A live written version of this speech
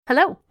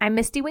Hello, I'm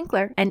Misty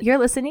Winkler, and you're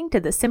listening to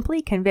the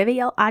Simply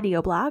Convivial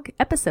audio blog,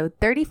 episode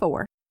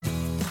 34.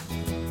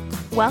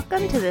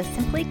 Welcome to the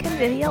Simply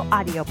Convivial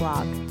audio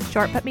blog,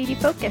 short but meaty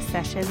focus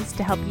sessions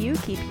to help you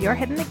keep your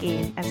head in the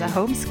game as a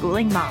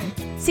homeschooling mom.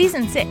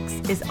 Season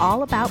 6 is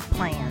all about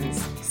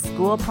plans,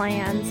 school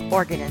plans,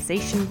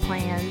 organization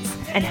plans,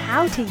 and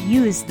how to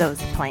use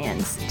those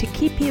plans to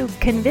keep you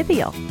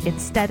convivial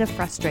instead of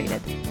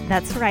frustrated.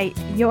 That's right,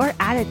 your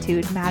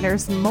attitude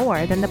matters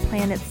more than the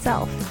plan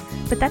itself.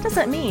 But that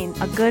doesn't mean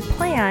a good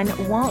plan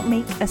won't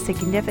make a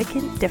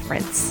significant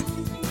difference.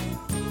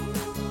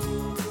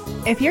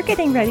 If you're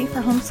getting ready for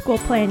homeschool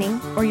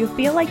planning or you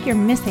feel like you're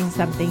missing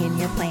something in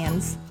your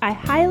plans, I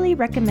highly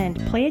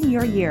recommend Plan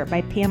Your Year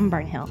by Pam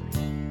Barnhill.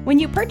 When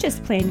you purchase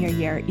Plan Your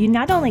Year, you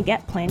not only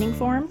get planning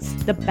forms,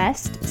 the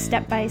best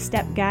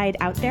step-by-step guide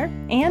out there,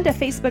 and a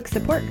Facebook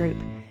support group,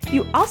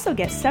 you also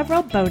get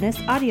several bonus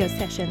audio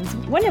sessions,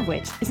 one of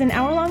which is an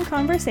hour-long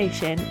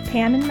conversation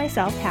Pam and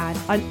myself had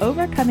on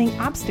overcoming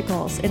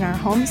obstacles in our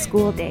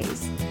homeschool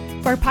days.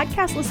 For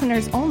podcast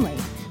listeners only,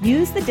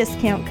 use the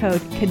discount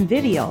code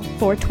CONVIVIAL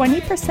for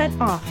 20%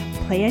 off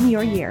Plan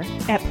Your Year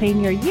at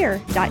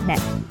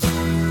planyouryear.net.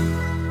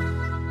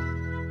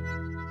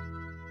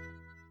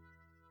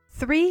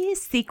 3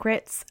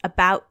 secrets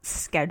about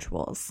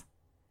schedules.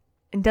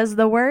 Does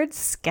the word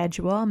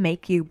schedule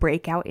make you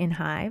break out in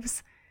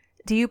hives?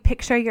 Do you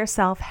picture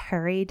yourself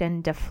hurried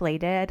and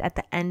deflated at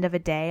the end of a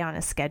day on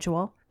a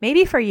schedule?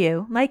 Maybe for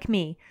you, like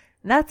me,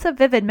 that's a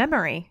vivid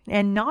memory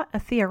and not a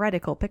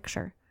theoretical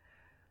picture.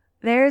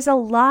 There's a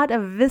lot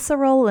of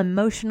visceral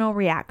emotional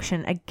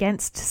reaction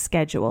against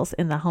schedules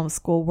in the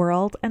homeschool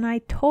world, and I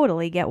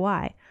totally get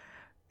why.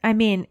 I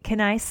mean, can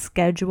I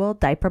schedule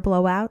diaper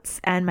blowouts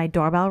and my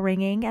doorbell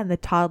ringing and the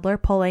toddler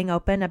pulling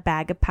open a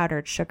bag of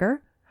powdered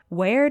sugar?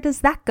 Where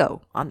does that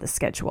go on the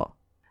schedule?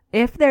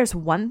 If there's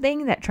one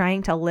thing that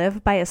trying to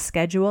live by a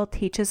schedule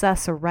teaches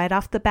us right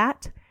off the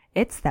bat,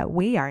 it's that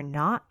we are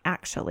not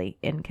actually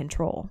in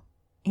control.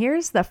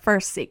 Here's the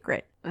first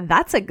secret.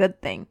 That's a good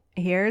thing.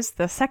 Here's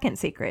the second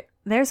secret.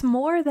 There's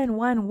more than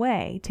one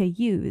way to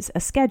use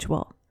a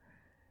schedule.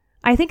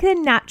 I think the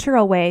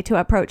natural way to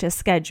approach a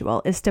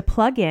schedule is to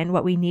plug in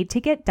what we need to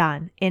get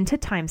done into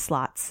time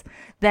slots,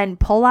 then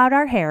pull out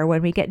our hair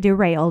when we get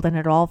derailed and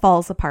it all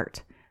falls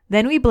apart.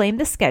 Then we blame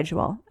the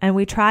schedule and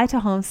we try to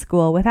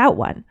homeschool without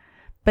one.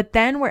 But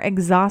then we're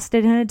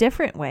exhausted in a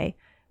different way,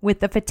 with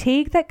the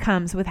fatigue that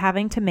comes with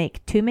having to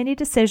make too many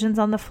decisions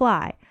on the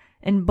fly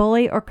and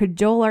bully or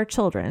cajole our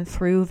children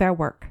through their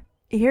work.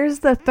 Here's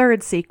the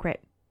third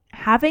secret.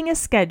 Having a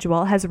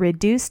schedule has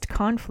reduced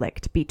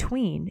conflict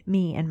between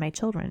me and my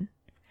children.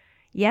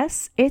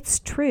 Yes, it's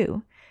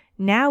true.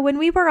 Now, when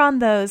we were on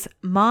those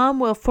mom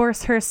will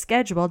force her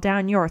schedule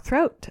down your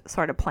throat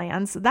sort of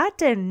plans, that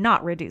did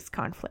not reduce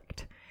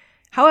conflict.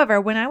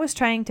 However, when I was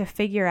trying to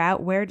figure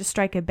out where to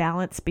strike a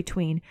balance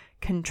between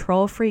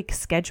control freak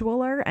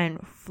scheduler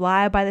and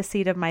fly by the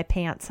seat of my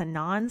pants a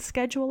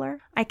non-scheduler,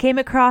 I came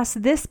across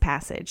this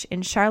passage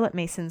in Charlotte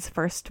Mason's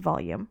first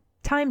volume,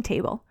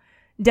 Timetable,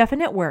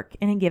 Definite Work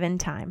in a Given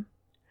Time.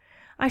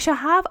 I shall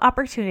have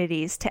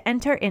opportunities to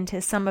enter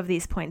into some of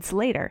these points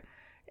later.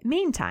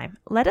 Meantime,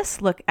 let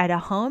us look at a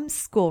home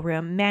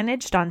schoolroom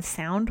managed on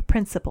sound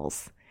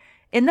principles.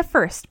 In the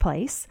first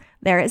place,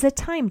 there is a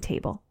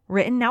timetable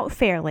written out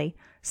fairly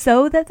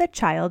so that the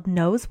child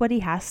knows what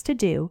he has to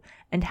do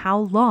and how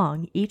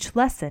long each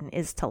lesson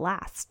is to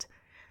last.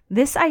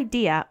 This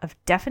idea of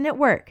definite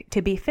work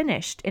to be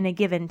finished in a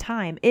given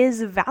time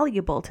is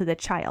valuable to the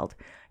child,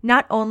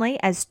 not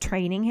only as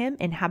training him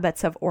in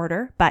habits of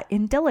order, but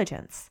in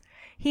diligence.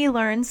 He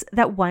learns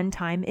that one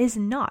time is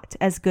not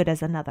as good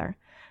as another,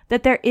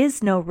 that there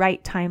is no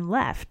right time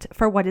left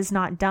for what is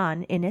not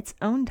done in its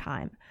own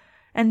time.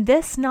 And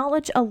this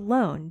knowledge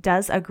alone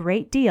does a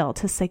great deal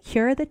to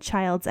secure the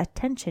child's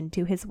attention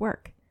to his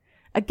work.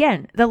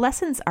 Again, the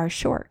lessons are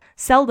short,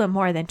 seldom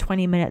more than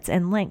 20 minutes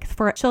in length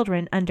for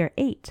children under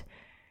 8.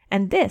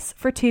 And this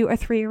for 2 or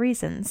 3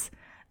 reasons.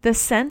 The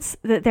sense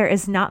that there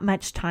is not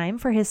much time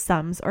for his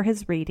sums or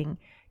his reading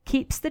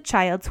keeps the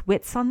child's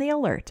wits on the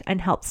alert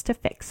and helps to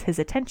fix his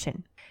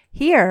attention.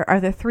 Here are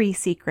the 3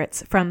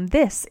 secrets from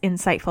this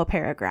insightful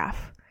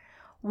paragraph.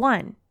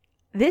 1.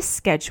 This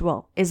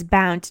schedule is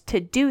bound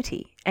to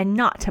duty and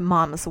not to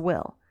mom's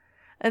will.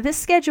 This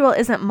schedule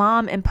isn't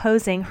mom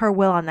imposing her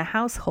will on the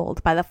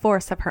household by the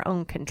force of her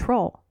own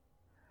control.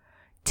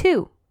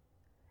 2.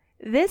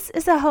 This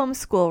is a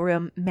homeschool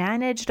room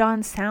managed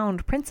on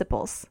sound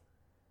principles.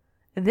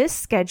 This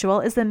schedule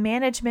is a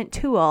management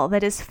tool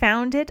that is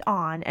founded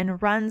on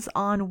and runs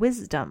on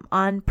wisdom,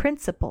 on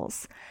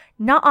principles,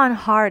 not on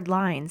hard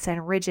lines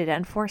and rigid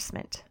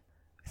enforcement.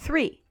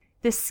 3.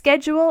 The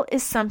schedule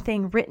is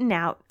something written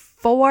out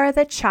for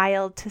the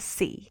child to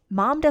see.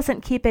 Mom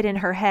doesn't keep it in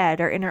her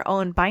head or in her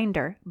own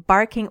binder,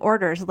 barking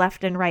orders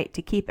left and right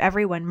to keep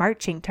everyone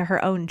marching to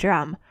her own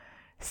drum.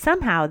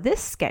 Somehow this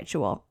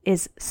schedule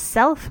is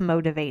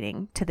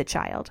self-motivating to the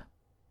child.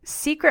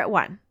 Secret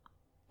 1.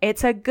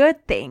 It's a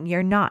good thing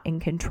you're not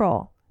in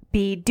control.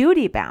 Be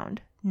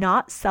duty-bound,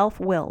 not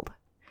self-willed.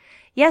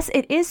 Yes,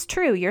 it is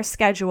true your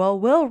schedule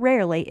will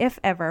rarely, if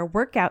ever,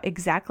 work out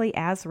exactly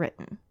as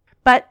written.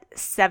 But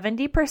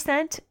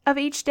 70% of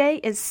each day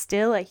is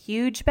still a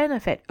huge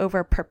benefit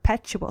over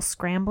perpetual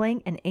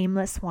scrambling and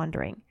aimless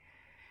wandering.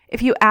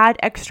 If you add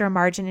extra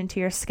margin into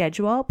your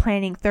schedule,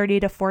 planning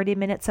 30 to 40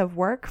 minutes of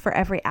work for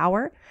every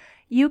hour,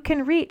 you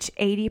can reach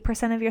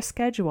 80% of your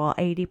schedule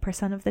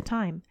 80% of the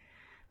time.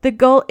 The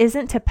goal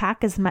isn't to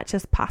pack as much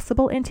as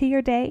possible into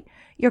your day.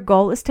 Your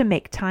goal is to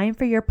make time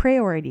for your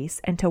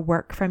priorities and to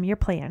work from your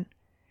plan.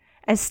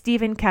 As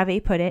Stephen Covey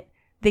put it,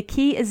 the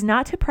key is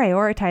not to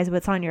prioritize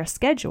what's on your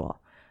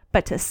schedule,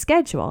 but to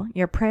schedule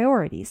your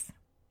priorities.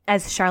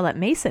 As Charlotte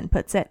Mason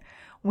puts it,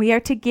 we are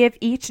to give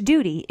each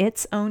duty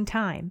its own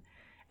time.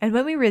 And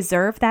when we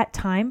reserve that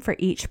time for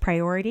each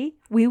priority,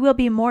 we will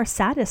be more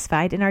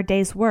satisfied in our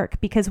day's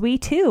work because we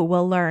too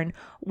will learn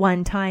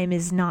one time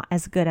is not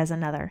as good as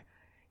another.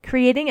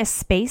 Creating a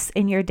space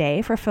in your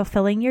day for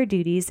fulfilling your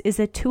duties is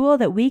a tool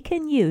that we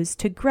can use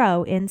to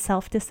grow in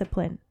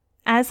self-discipline.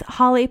 As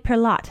Holly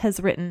Perlott has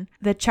written,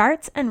 the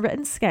charts and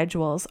written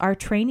schedules are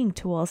training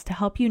tools to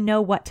help you know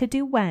what to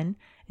do when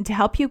and to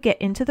help you get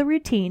into the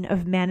routine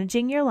of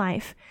managing your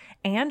life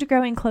and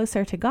growing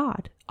closer to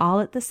God, all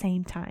at the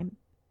same time.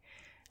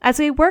 As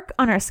we work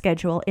on our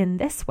schedule in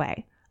this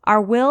way,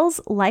 our wills,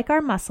 like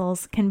our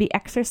muscles, can be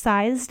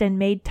exercised and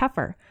made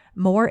tougher,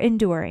 more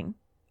enduring.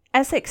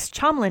 Essex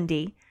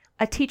Cholmondeley,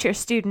 a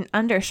teacher-student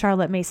under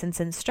Charlotte Mason's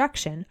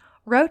instruction,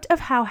 wrote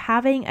of how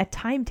having a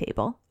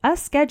timetable, a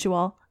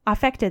schedule,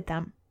 affected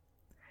them.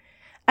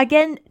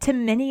 Again, to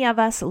many of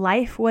us,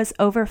 life was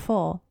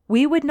overfull.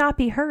 We would not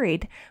be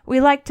hurried.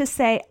 We like to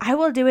say, I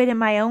will do it in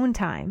my own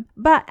time.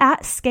 But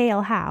at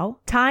scale how,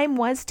 time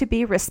was to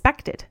be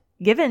respected,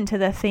 given to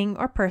the thing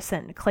or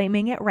person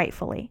claiming it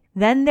rightfully.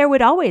 Then there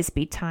would always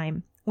be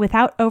time,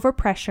 without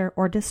overpressure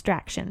or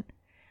distraction.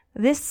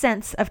 This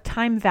sense of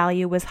time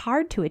value was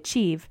hard to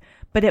achieve,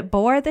 but it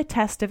bore the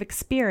test of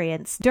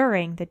experience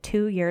during the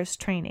 2 years'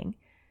 training.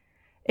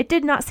 It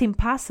did not seem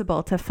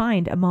possible to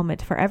find a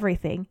moment for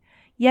everything,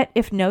 yet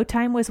if no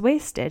time was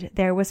wasted,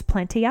 there was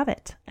plenty of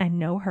it and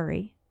no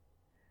hurry.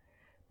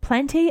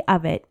 Plenty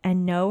of it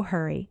and no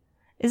hurry.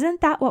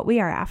 Isn't that what we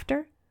are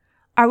after?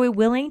 Are we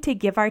willing to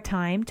give our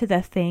time to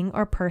the thing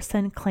or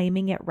person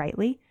claiming it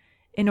rightly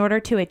in order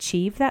to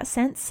achieve that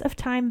sense of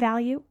time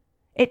value?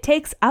 It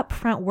takes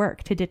upfront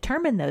work to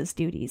determine those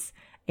duties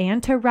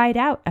and to write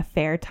out a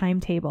fair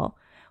timetable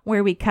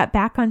where we cut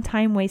back on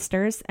time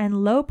wasters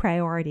and low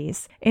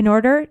priorities in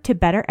order to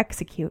better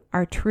execute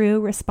our true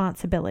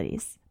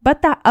responsibilities.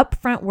 But that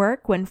upfront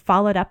work, when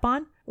followed up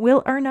on,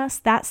 will earn us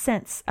that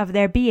sense of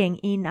there being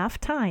enough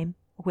time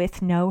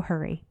with no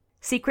hurry.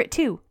 Secret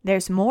 2,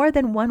 there's more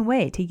than one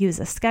way to use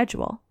a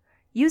schedule.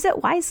 Use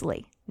it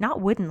wisely,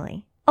 not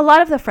woodenly. A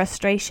lot of the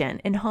frustration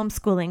in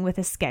homeschooling with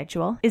a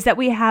schedule is that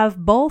we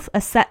have both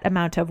a set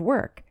amount of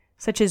work,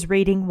 such as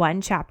reading one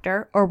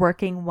chapter or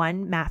working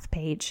one math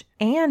page,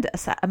 and a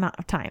set amount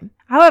of time.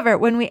 However,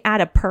 when we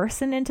add a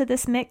person into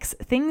this mix,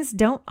 things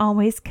don't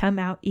always come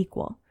out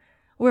equal.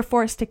 We're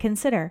forced to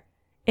consider,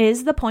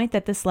 is the point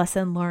that this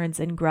lesson learns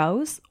and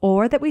grows,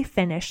 or that we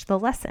finish the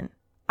lesson?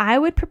 I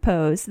would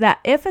propose that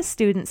if a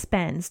student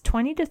spends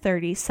 20 to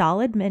 30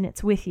 solid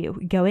minutes with you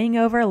going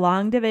over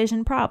long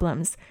division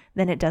problems,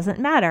 then it doesn't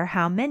matter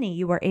how many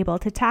you were able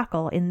to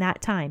tackle in that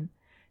time.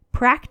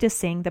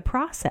 Practicing the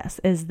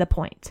process is the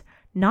point,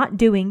 not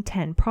doing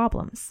 10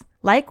 problems.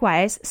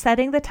 Likewise,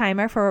 setting the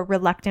timer for a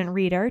reluctant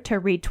reader to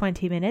read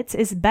 20 minutes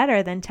is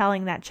better than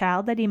telling that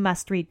child that he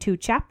must read 2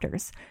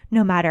 chapters,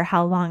 no matter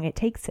how long it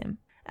takes him.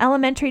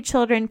 Elementary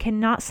children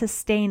cannot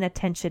sustain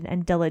attention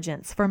and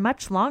diligence for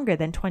much longer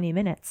than 20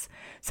 minutes,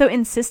 so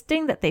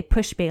insisting that they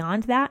push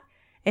beyond that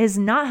is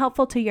not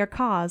helpful to your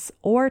cause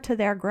or to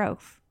their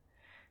growth.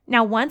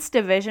 Now, once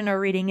division or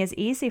reading is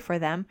easy for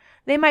them,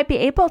 they might be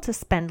able to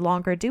spend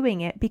longer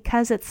doing it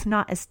because it's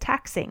not as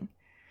taxing.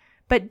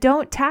 But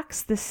don't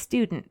tax the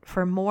student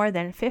for more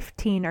than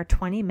 15 or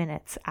 20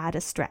 minutes at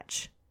a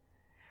stretch.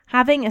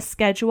 Having a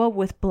schedule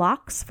with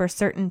blocks for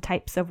certain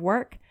types of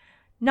work,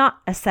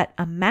 not a set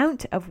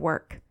amount of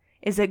work,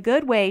 is a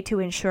good way to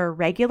ensure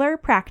regular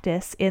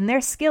practice in their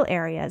skill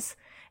areas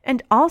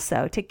and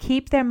also to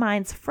keep their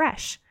minds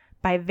fresh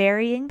by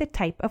varying the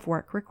type of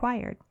work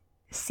required.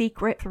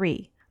 Secret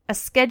 3. A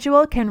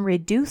schedule can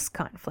reduce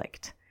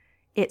conflict.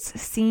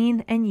 It's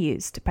seen and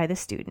used by the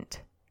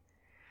student.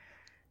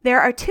 There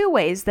are 2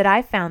 ways that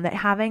I've found that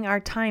having our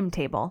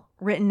timetable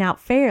written out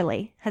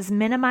fairly has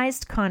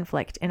minimized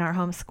conflict in our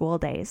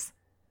homeschool days.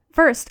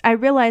 First, I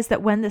realized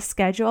that when the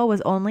schedule was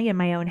only in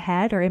my own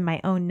head or in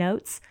my own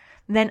notes,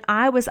 then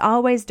I was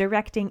always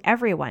directing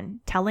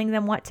everyone, telling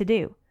them what to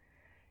do.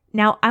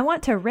 Now, I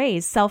want to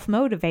raise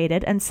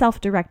self-motivated and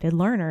self-directed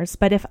learners,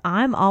 but if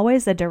I'm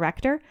always the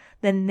director,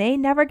 then they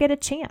never get a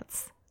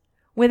chance.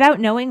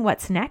 Without knowing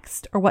what's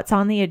next or what's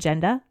on the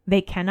agenda,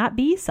 they cannot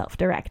be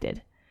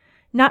self-directed.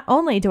 Not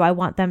only do I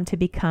want them to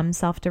become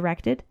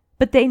self-directed,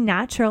 but they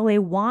naturally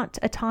want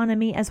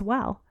autonomy as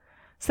well.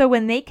 So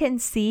when they can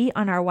see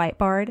on our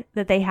whiteboard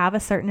that they have a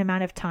certain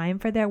amount of time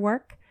for their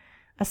work,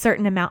 a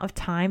certain amount of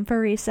time for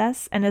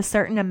recess, and a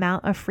certain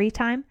amount of free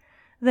time,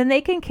 then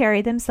they can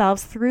carry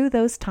themselves through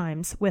those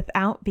times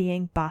without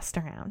being bossed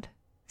around.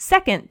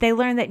 Second, they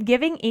learn that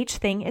giving each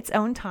thing its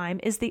own time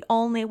is the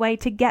only way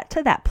to get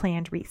to that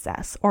planned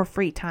recess or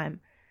free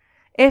time.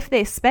 If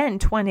they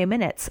spend 20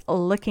 minutes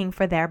looking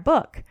for their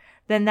book,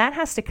 then that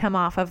has to come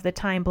off of the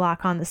time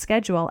block on the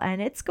schedule,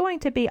 and it's going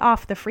to be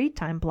off the free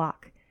time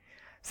block.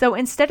 So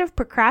instead of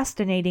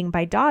procrastinating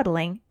by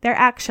dawdling, they're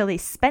actually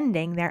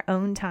spending their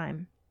own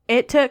time.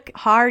 It took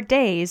hard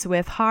days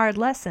with hard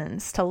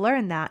lessons to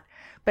learn that,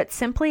 but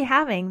simply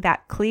having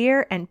that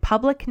clear and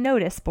public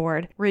notice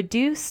board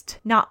reduced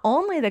not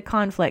only the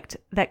conflict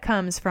that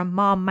comes from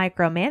mom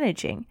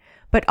micromanaging,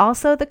 but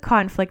also the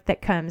conflict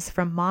that comes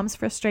from mom's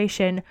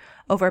frustration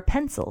over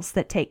pencils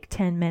that take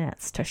 10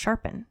 minutes to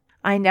sharpen.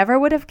 I never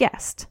would have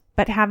guessed,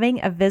 but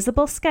having a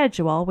visible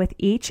schedule with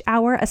each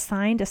hour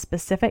assigned a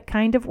specific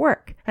kind of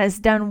work has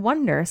done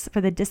wonders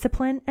for the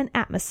discipline and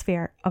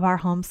atmosphere of our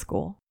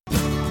homeschool.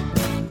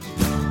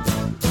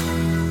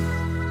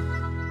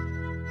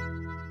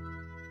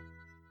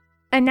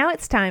 And now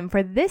it's time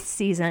for this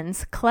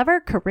season's Clever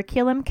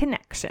Curriculum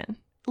Connection,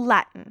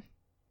 Latin.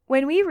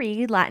 When we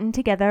read Latin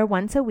together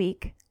once a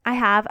week, I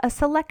have a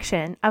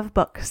selection of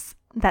books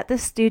that the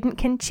student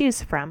can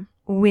choose from.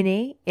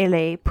 Vini,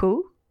 Ille,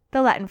 Pu,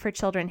 the Latin for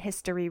children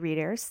history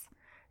readers,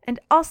 and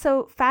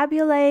also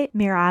Fabulae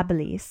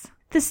Mirabilis.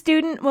 The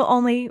student will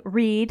only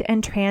read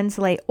and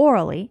translate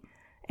orally,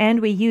 and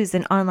we use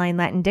an online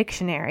Latin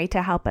dictionary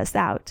to help us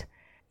out.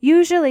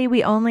 Usually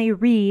we only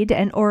read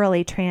and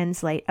orally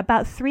translate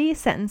about 3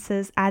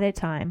 sentences at a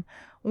time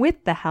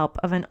with the help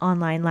of an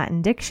online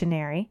Latin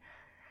dictionary,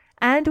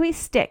 and we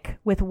stick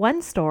with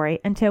one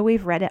story until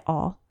we've read it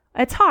all.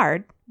 It's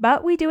hard,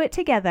 but we do it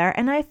together,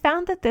 and I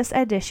found that this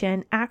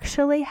edition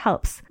actually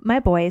helps my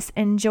boys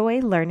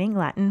enjoy learning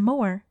Latin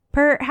more.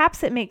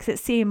 Perhaps it makes it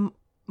seem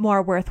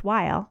more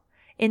worthwhile,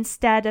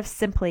 instead of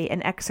simply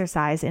an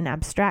exercise in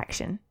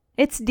abstraction.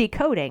 It's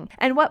decoding,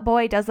 and what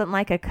boy doesn't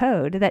like a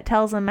code that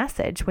tells a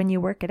message when you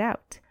work it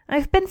out?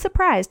 I've been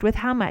surprised with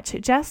how much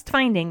just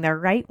finding the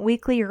right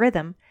weekly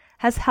rhythm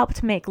has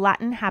helped make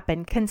Latin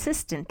happen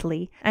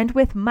consistently and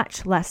with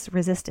much less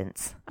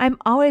resistance. I'm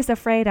always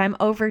afraid I'm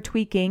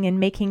over-tweaking and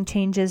making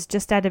changes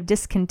just out of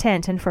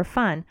discontent and for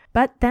fun,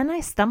 but then I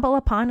stumble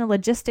upon a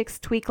logistics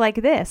tweak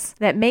like this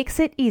that makes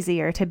it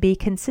easier to be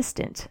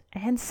consistent,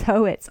 and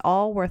so it's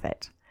all worth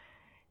it.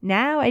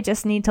 Now I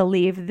just need to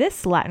leave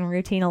this Latin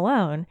routine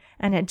alone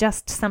and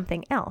adjust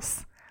something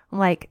else,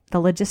 like the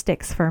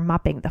logistics for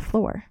mopping the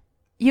floor.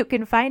 You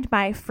can find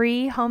my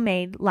free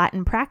homemade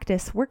Latin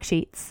practice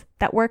worksheets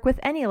that work with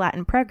any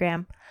Latin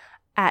program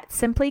at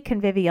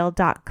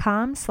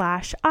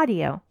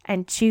simplyconvivial.com/audio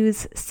and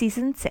choose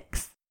Season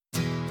 6.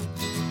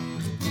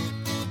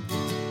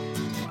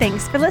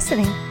 Thanks for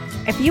listening.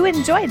 If you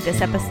enjoyed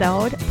this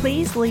episode,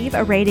 please leave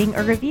a rating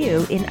or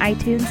review in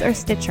iTunes or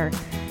Stitcher.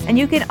 And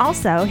you can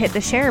also hit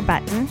the share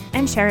button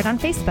and share it on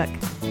Facebook.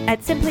 At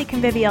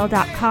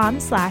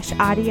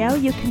simplyconvivial.com/audio,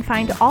 you can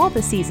find all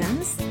the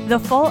seasons, the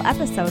full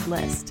episode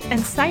list, and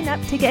sign up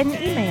to get an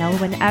email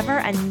whenever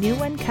a new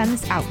one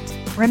comes out.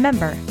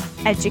 Remember,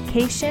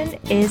 education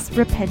is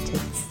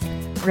repentance.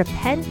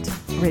 Repent,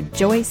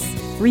 rejoice,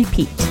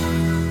 repeat.